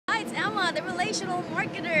the relational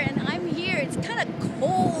marketer, and I'm here. It's kind of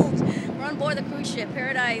cold. We're on board the cruise ship,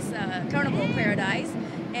 Paradise, Carnival Paradise.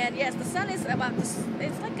 And yes, the sun is about to,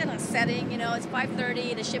 it's like kind of setting, you know, it's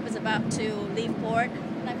 5:30. The ship is about to leave port.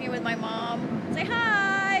 And I'm here with my mom. Say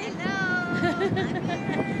hi. Hello.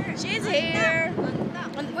 I'm here. She's here.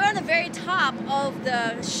 And we're on the very top of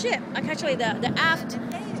the ship. Actually, the aft.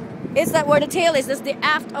 Is that where the tail is? That's the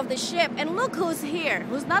aft of the ship. And look who's here,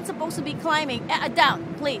 who's not supposed to be climbing.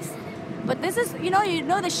 Down, please. But this is, you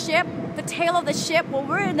know the ship, the tail of the ship? Well,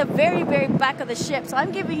 we're in the very, very back of the ship. So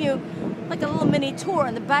I'm giving you like a little mini tour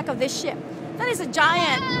in the back of this ship. That is a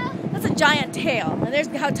giant, that's a giant tail. And there's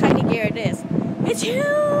how tiny gear it is. It's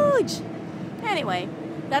huge. Anyway,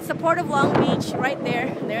 that's the port of Long Beach right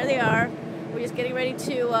there. There they are. We're just getting ready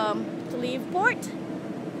to leave port.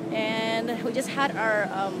 And we just had our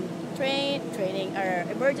training, our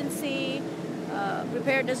emergency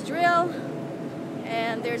preparedness drill.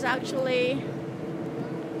 And there is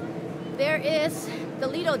the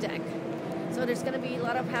Lido deck. So there's going to be a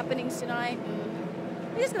lot of happenings tonight.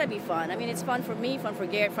 It's just going to be fun. I mean, it's fun for me, fun for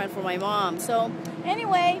Garrett, fun for my mom. So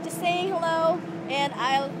anyway, just saying hello, and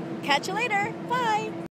I'll catch you later. Bye.